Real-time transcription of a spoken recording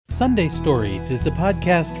Sunday Stories is a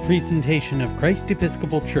podcast presentation of Christ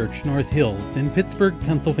Episcopal Church, North Hills in Pittsburgh,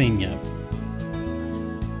 Pennsylvania.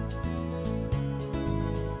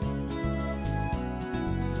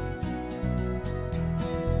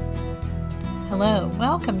 Hello,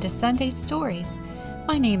 welcome to Sunday Stories.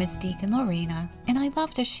 My name is Deacon Lorena, and I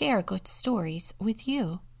love to share good stories with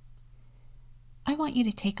you. I want you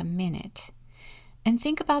to take a minute and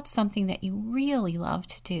think about something that you really love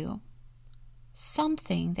to do.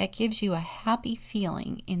 Something that gives you a happy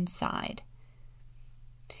feeling inside.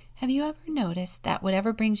 Have you ever noticed that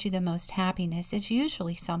whatever brings you the most happiness is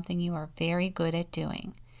usually something you are very good at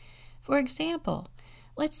doing? For example,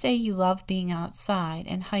 let's say you love being outside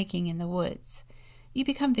and hiking in the woods. You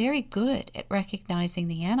become very good at recognizing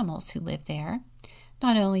the animals who live there.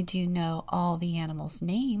 Not only do you know all the animals'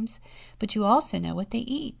 names, but you also know what they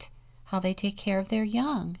eat, how they take care of their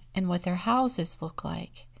young, and what their houses look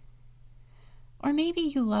like. Or maybe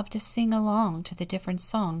you love to sing along to the different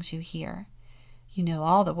songs you hear. You know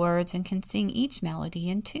all the words and can sing each melody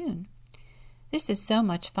in tune. This is so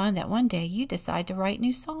much fun that one day you decide to write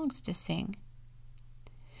new songs to sing.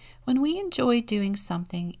 When we enjoy doing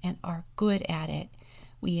something and are good at it,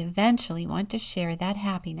 we eventually want to share that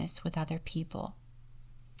happiness with other people.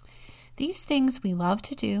 These things we love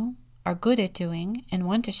to do, are good at doing, and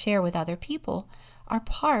want to share with other people are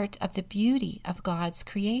part of the beauty of God's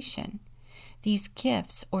creation. These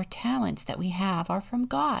gifts or talents that we have are from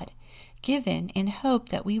God, given in hope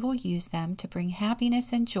that we will use them to bring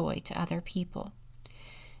happiness and joy to other people.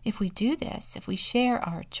 If we do this, if we share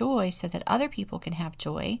our joy so that other people can have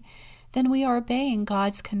joy, then we are obeying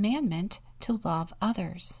God's commandment to love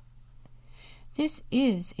others. This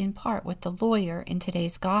is in part what the lawyer in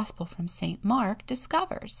today's gospel from St. Mark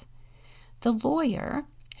discovers. The lawyer,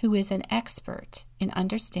 who is an expert in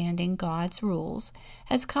understanding God's rules,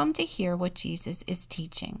 has come to hear what Jesus is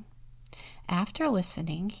teaching. After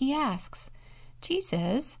listening, he asks,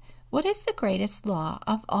 "Jesus, what is the greatest law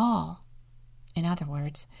of all?" In other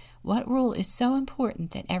words, what rule is so important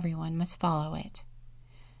that everyone must follow it?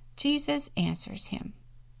 Jesus answers him.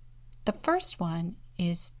 The first one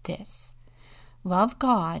is this: love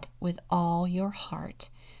God with all your heart,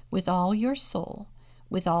 with all your soul,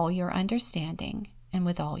 with all your understanding, and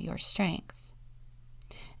with all your strength.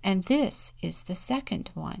 And this is the second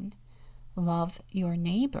one: love your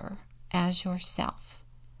neighbor as yourself.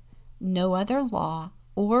 No other law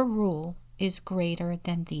or rule is greater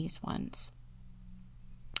than these ones.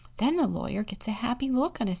 Then the lawyer gets a happy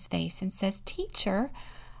look on his face and says, "Teacher,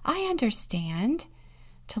 I understand.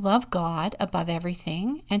 To love God above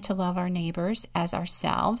everything and to love our neighbors as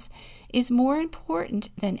ourselves is more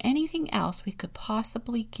important than anything else we could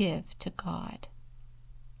possibly give to God."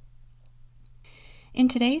 In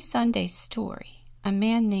today's Sunday story, a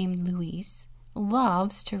man named Luis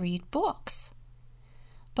loves to read books.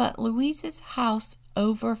 But Luis's house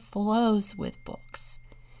overflows with books.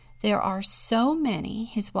 There are so many,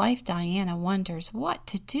 his wife Diana wonders what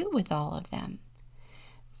to do with all of them.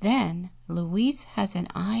 Then Luis has an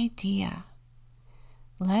idea.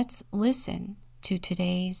 Let's listen to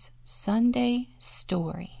today's Sunday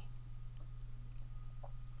story.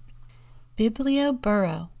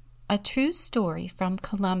 Biblioburro, a true story from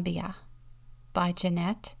Colombia, by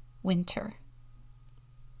Jeannette Winter.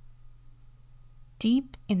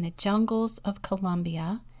 Deep in the jungles of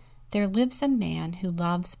Colombia, there lives a man who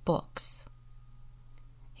loves books.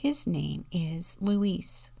 His name is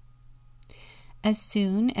Luis. As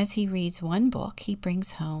soon as he reads one book, he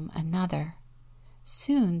brings home another.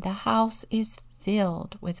 Soon the house is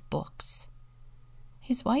filled with books.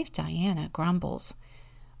 His wife Diana grumbles,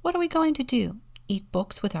 "What are we going to do? Eat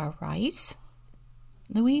books with our rice?"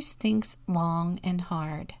 Luis thinks long and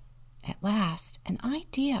hard. At last, an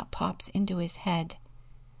idea pops into his head.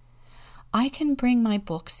 "I can bring my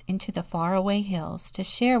books into the faraway hills to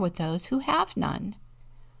share with those who have none.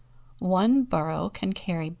 One burro can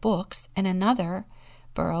carry books, and another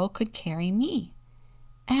burro could carry me,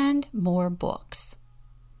 and more books."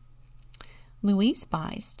 Luis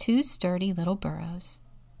buys 2 sturdy little burros.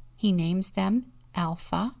 He names them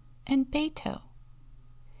Alpha and Beta.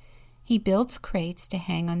 He builds crates to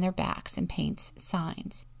hang on their backs and paints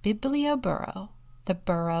signs: Biblioburro, the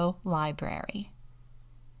burro library.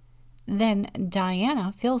 Then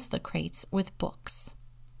Diana fills the crates with books.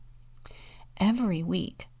 Every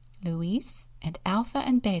week, Luis and Alpha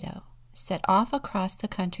and Beta set off across the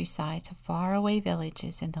countryside to faraway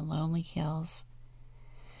villages in the lonely hills.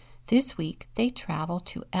 This week they travel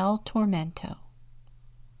to El Tormento.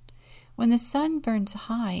 When the sun burns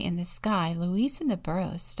high in the sky, Luis and the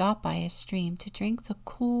burros stop by a stream to drink the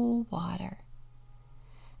cool water.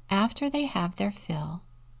 After they have their fill,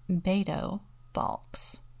 Beto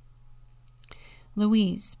balks.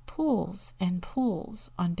 Louise pulls and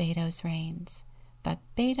pulls on Beto's reins, but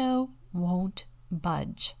Beto won't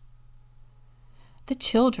budge. The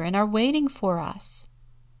children are waiting for us.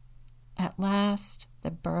 At last,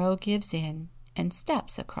 the burro gives in and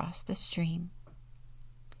steps across the stream.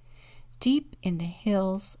 Deep in the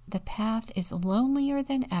hills, the path is lonelier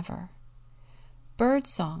than ever. Bird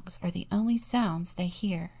songs are the only sounds they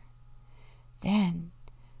hear. Then,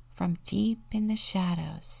 from deep in the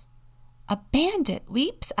shadows, a bandit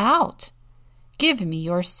leaps out. "Give me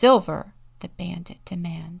your silver," the bandit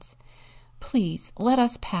demands. "Please, let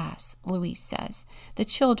us pass," Louise says. "The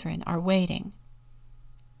children are waiting."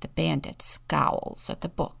 The bandit scowls at the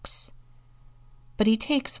books, but he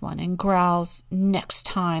takes one and growls, "Next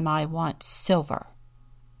time I want silver."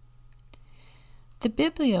 The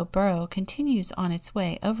Biblioburro continues on its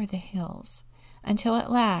way over the hills until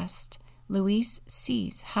at last Louise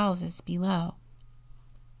sees houses below.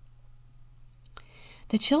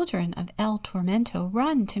 The children of El Tormento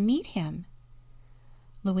run to meet him.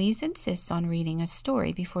 Louise insists on reading a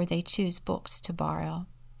story before they choose books to borrow.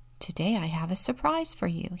 "Today I have a surprise for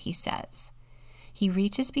you," he says. He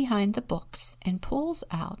reaches behind the books and pulls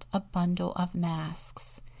out a bundle of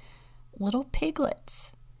masks. "Little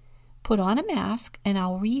piglets. Put on a mask and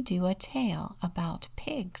I'll read you a tale about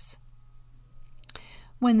pigs."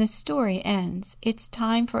 When the story ends, it's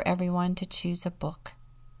time for everyone to choose a book.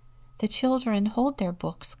 The children hold their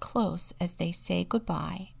books close as they say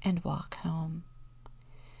goodbye and walk home.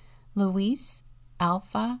 Luis,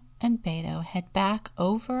 Alpha, and Beto head back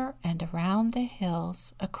over and around the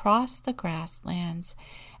hills, across the grasslands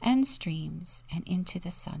and streams, and into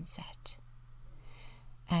the sunset.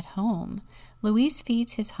 At home, Luis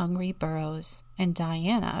feeds his hungry burros, and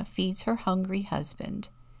Diana feeds her hungry husband.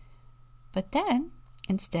 But then,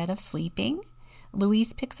 instead of sleeping,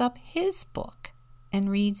 Luis picks up his book and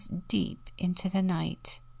reads deep into the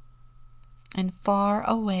night. And far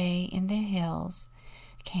away in the hills,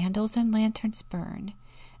 candles and lanterns burn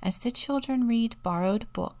as the children read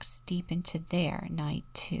borrowed books deep into their night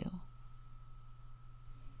too.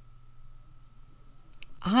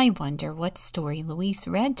 I wonder what story Luis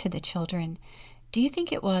read to the children. Do you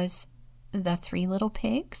think it was The Three Little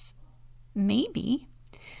Pigs? Maybe.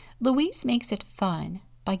 Luis makes it fun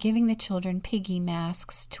by giving the children piggy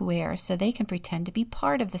masks to wear so they can pretend to be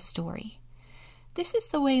part of the story. This is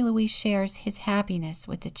the way Luis shares his happiness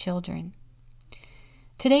with the children.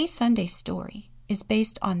 Today's Sunday story is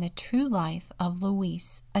based on the true life of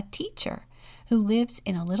Luis, a teacher who lives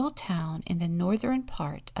in a little town in the northern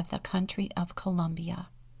part of the country of Colombia.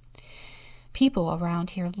 People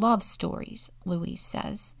around here love stories, Luis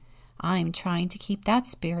says. I'm trying to keep that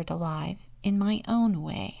spirit alive in my own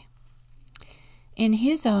way. In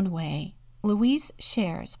his own way, Luis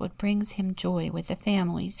shares what brings him joy with the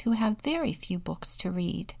families who have very few books to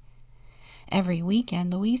read. Every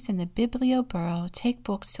weekend, Luis and the Biblioburro take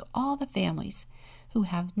books to all the families who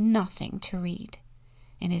have nothing to read.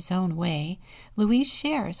 In his own way, Luis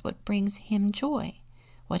shares what brings him joy,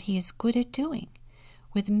 what he is good at doing,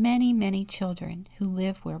 with many, many children who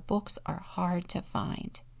live where books are hard to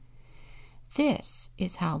find. This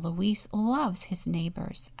is how Luis loves his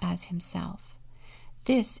neighbors as himself.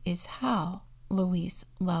 This is how Luis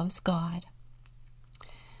loves God.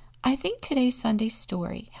 I think today's Sunday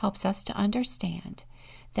story helps us to understand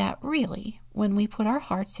that really, when we put our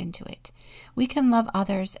hearts into it, we can love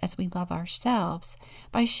others as we love ourselves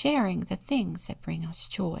by sharing the things that bring us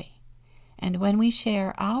joy. And when we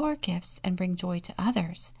share our gifts and bring joy to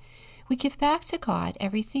others, we give back to God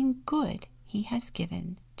everything good He has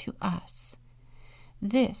given to us.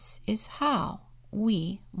 This is how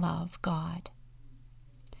we love God.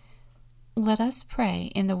 Let us pray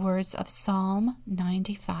in the words of Psalm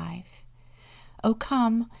 95. O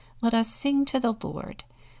come, let us sing to the Lord.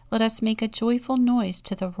 Let us make a joyful noise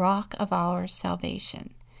to the rock of our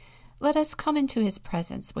salvation. Let us come into His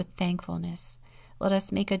presence with thankfulness. Let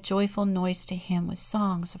us make a joyful noise to Him with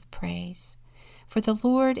songs of praise. For the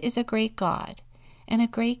Lord is a great God and a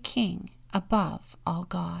great King above all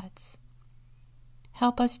gods.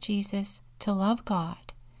 Help us, Jesus, to love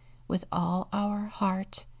God with all our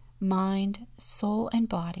heart, mind, soul, and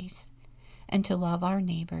bodies, and to love our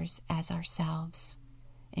neighbors as ourselves.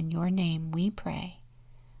 In your name we pray.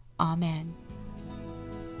 Amen.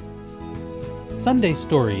 Sunday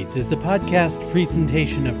Stories is a podcast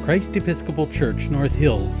presentation of Christ Episcopal Church, North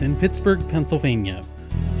Hills in Pittsburgh, Pennsylvania.